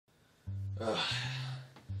Ugh.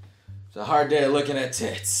 It's a hard day looking at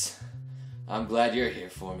tits. I'm glad you're here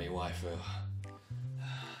for me, waifu.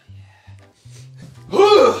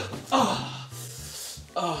 Oh,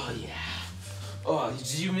 oh yeah. Oh,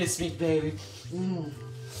 did you miss me, baby? Mm.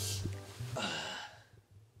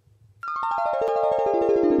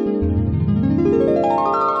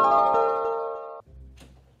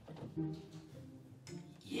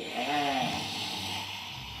 Yeah.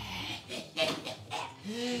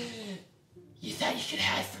 You thought you could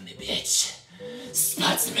hide from me, bitch?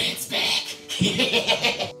 Spots man's back.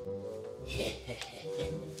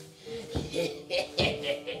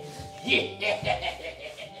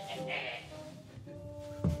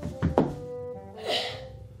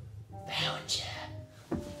 Found ya.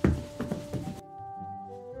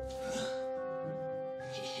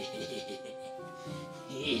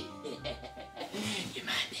 You're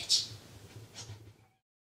mine, bitch.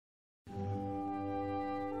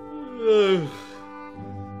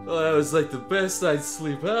 Oh, that was like the best night's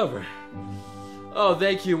sleep ever. Oh,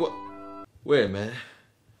 thank you. Wait a minute.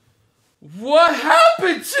 What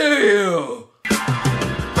happened to you?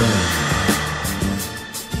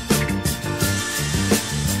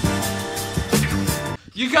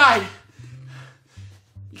 You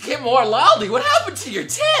get more loudly. What happened to your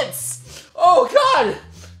tits? Oh God,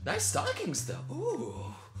 nice stockings though.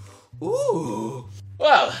 Ooh, ooh.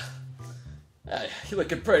 Well, you're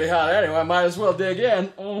looking pretty hot anyway. I might as well dig in.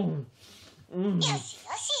 Mm. Mm.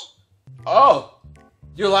 Oh,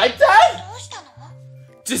 you like that?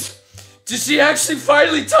 Did she actually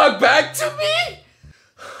finally talk back to me?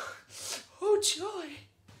 Oh joy.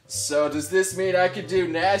 So does this mean I could do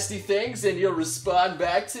nasty things and you'll respond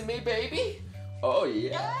back to me, baby? Oh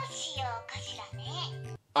yeah.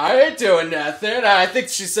 I ain't doing nothing. I think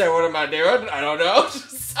she said, what am I doing? I don't know.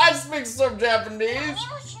 I speak some Japanese.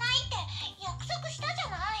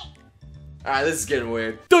 Alright, this is getting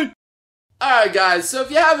weird. Alright guys, so if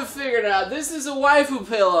you haven't figured it out, this is a waifu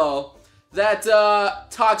pillow that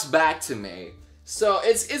talks back to me. So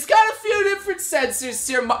it's got a few different sensors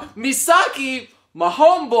here. Misaki, my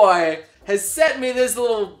homeboy, has sent me this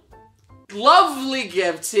little lovely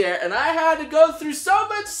gift here, and I had to go through so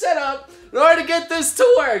much setup in order to get this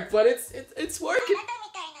to work, but it's working.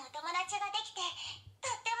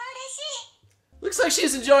 Looks like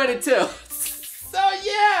she's enjoying it too. So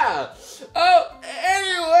yeah. Oh,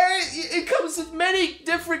 anyway, it comes with many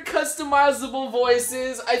different customizable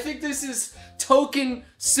voices. I think this is Token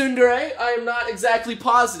Tsundere. I am not exactly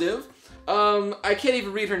positive. I can't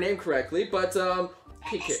even read her name correctly, but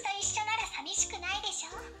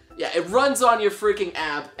yeah, it runs on your freaking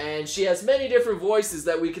app, and she has many different voices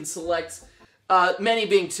that we can select, many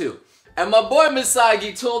being 2. And my boy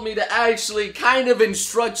Misagi told me to actually kind of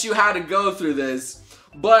instruct you how to go through this.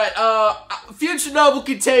 But, Future Noble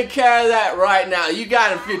can take care of that right now. You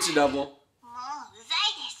got it, Future Noble.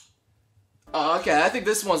 Oh, okay, I think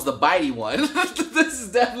this one's the bitey one. This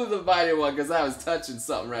is definitely the bitey one, because I was touching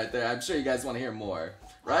something right there. I'm sure you guys want to hear more,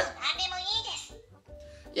 right?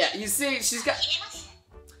 Yeah, you see, she's got...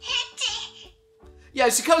 Yeah,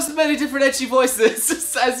 she comes with many different ecchi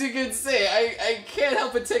voices, as you can see. I can't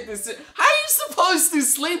help but take this... How are you supposed to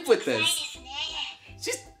sleep with this?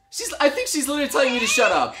 I think she's literally telling me to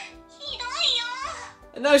shut up.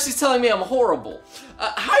 And now she's telling me I'm horrible.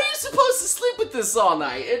 How are you supposed to sleep with this all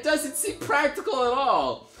night? It doesn't seem practical at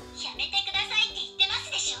all.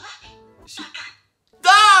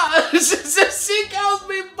 She calls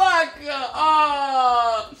me buck.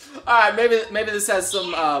 Oh. Alright, maybe this has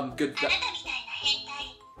some good...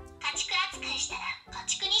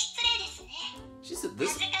 She said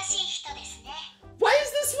this... Why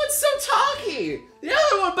is this one so talky? The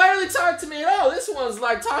other one barely talked to me at all. This one's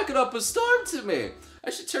like talking up a storm to me.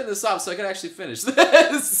 I should turn this off so I can actually finish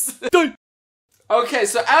this. Okay,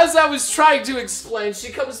 so as I was trying to explain,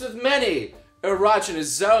 she comes with many erogenous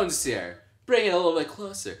zones here. Bring it a little bit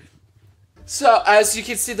closer. So, as you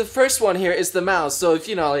can see, the first one here is the mouth. So if,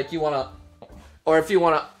 you know, like you wanna... Or if you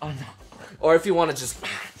wanna... Oh no. Or if you wanna just...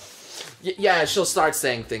 Yeah, she'll start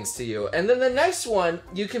saying things to you. And then the next one,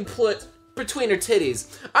 you can put... between her titties.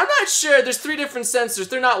 I'm not sure, there's 3 different sensors,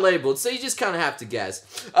 they're not labeled, so you just kind of have to guess.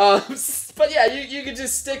 But yeah, you can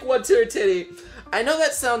just stick one to her titty. I know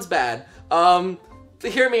that sounds bad,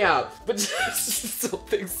 hear me out, but just don't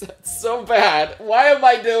think that's so bad. Why am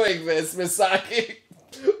I doing this, Misaki?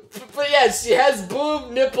 But yeah, she has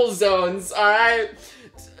boob nipple zones, alright?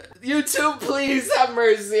 YouTube, please have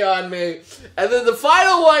mercy on me. And then the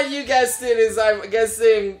final one, you guessed it, is I'm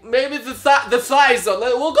guessing maybe the thigh zone.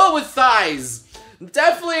 We'll go with thighs.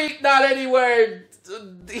 Definitely not anywhere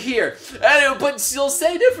here. Anyway, but she'll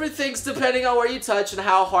say different things depending on where you touch and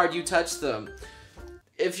how hard you touch them.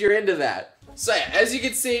 If you're into that. So yeah, as you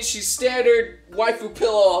can see, she's standard waifu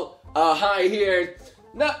pillow high here.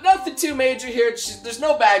 Nothing too major here. There's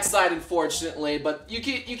no backside, unfortunately, but you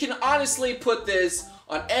can honestly put this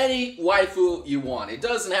on any waifu you want. It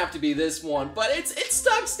doesn't have to be this one, but it's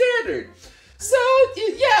stock standard. So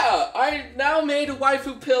yeah, I now made a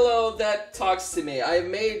waifu pillow that talks to me. I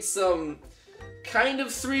made some kind of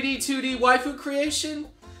 3D, 2D waifu creation.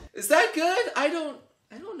 Is that good? I don't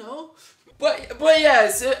know. But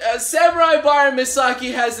yes, Samurai Bar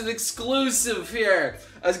Misaki has an exclusive here.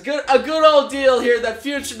 A good old deal here that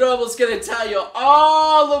Future Noble's gonna tell you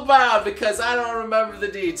all about because I don't remember the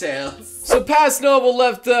details. So Past Noble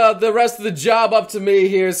left the rest of the job up to me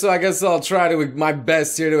here, so I guess I'll try to my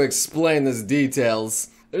best here to explain these details.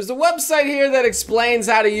 There's a website here that explains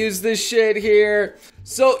how to use this shit here.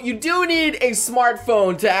 So you do need a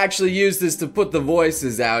smartphone to actually use this to put the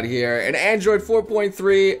voices out here. An Android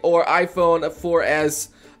 4.3 or iPhone 4S,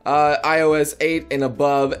 iOS 8 and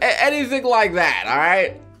above, anything like that,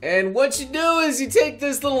 alright? And what you do is you take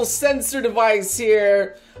this little sensor device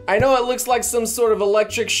here. I know it looks like some sort of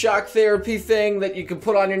electric shock therapy thing that you can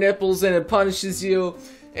put on your nipples and it punishes you.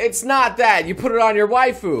 It's not that. You put it on your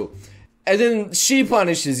waifu, and then she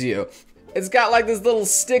punishes you. It's got like this little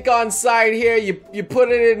stick on side here. You put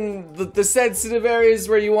it in the sensitive areas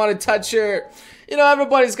where you want to touch her. You know,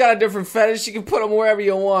 everybody's got a different fetish. You can put them wherever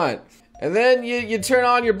you want. And then you turn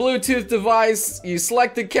on your Bluetooth device, you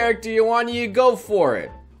select the character you want, and you go for it.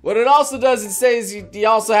 What it also does, it says you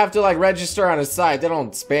also have to like register on a site. They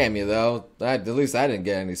don't spam you though. At least I didn't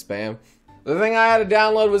get any spam. The thing I had to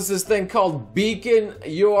download was this thing called Beacon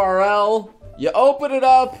URL. You open it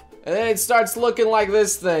up, and then it starts looking like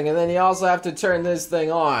this thing, and then you also have to turn this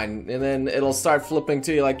thing on, and then it'll start flipping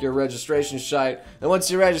to you like your registration site. And once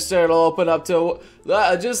you register, it'll open up to,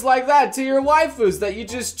 just like that, to your waifus that you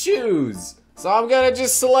just choose. So I'm gonna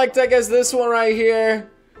just select, I guess, this one right here.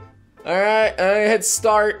 Alright, and I hit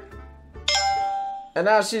start. And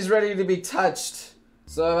now she's ready to be touched.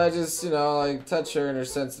 So if I just, you know, like, touch her in her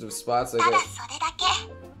sensitive spots, I guess.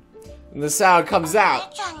 And the sound comes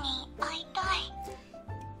out.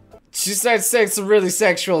 She starts saying some really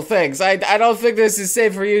sexual things. I don't think this is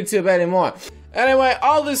safe for YouTube anymore. Anyway,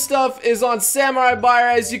 all this stuff is on Samurai Bar,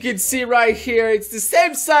 as you can see right here. It's the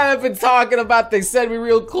same site I've been talking about. They send me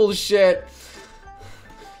real cool shit.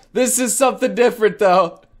 This is something different,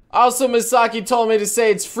 though. Also, Misaki told me to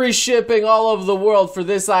say it's free shipping all over the world for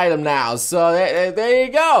this item now. So, there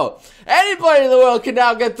you go. Anybody in the world can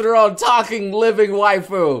now get their own talking, living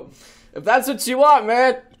waifu. If that's what you want,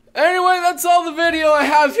 man. Anyway, that's all the video I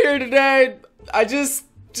have here today. I just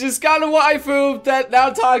got a waifu that now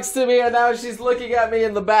talks to me, and now she's looking at me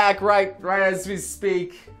in the back right as we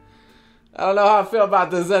speak. I don't know how I feel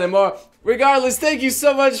about this anymore. Regardless, thank you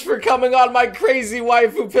so much for coming on my crazy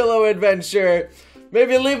waifu pillow adventure.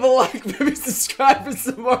 Maybe leave a like, maybe subscribe for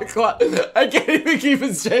some more I can't even keep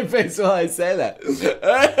a straight face while I say that.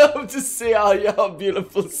 I hope to see all y'all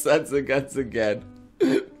beautiful sons of guts again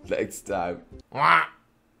next time.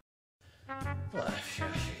 Well, if you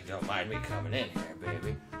don't mind me coming in here,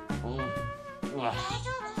 baby.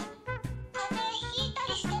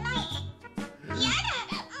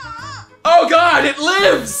 Oh God, it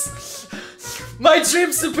lives! My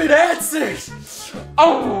dreams have been answered!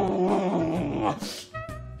 Oh!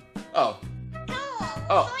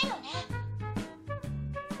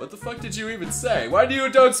 What the fuck did you even say? Why do you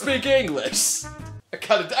don't speak English? I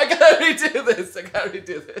gotta redo this.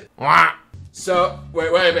 So, wait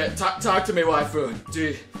a minute. Talk to me, waifu.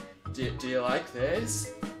 Do you like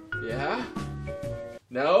this? Yeah?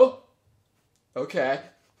 No? Okay.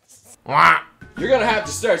 You're gonna have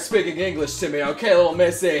to start speaking English to me, okay, little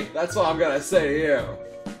missy? That's all I'm gonna say to you.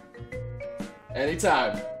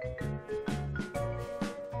 Anytime.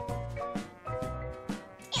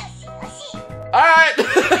 Alright!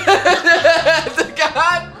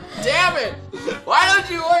 God damn it! Why don't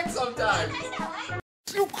you work sometimes?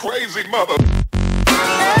 You crazy mother...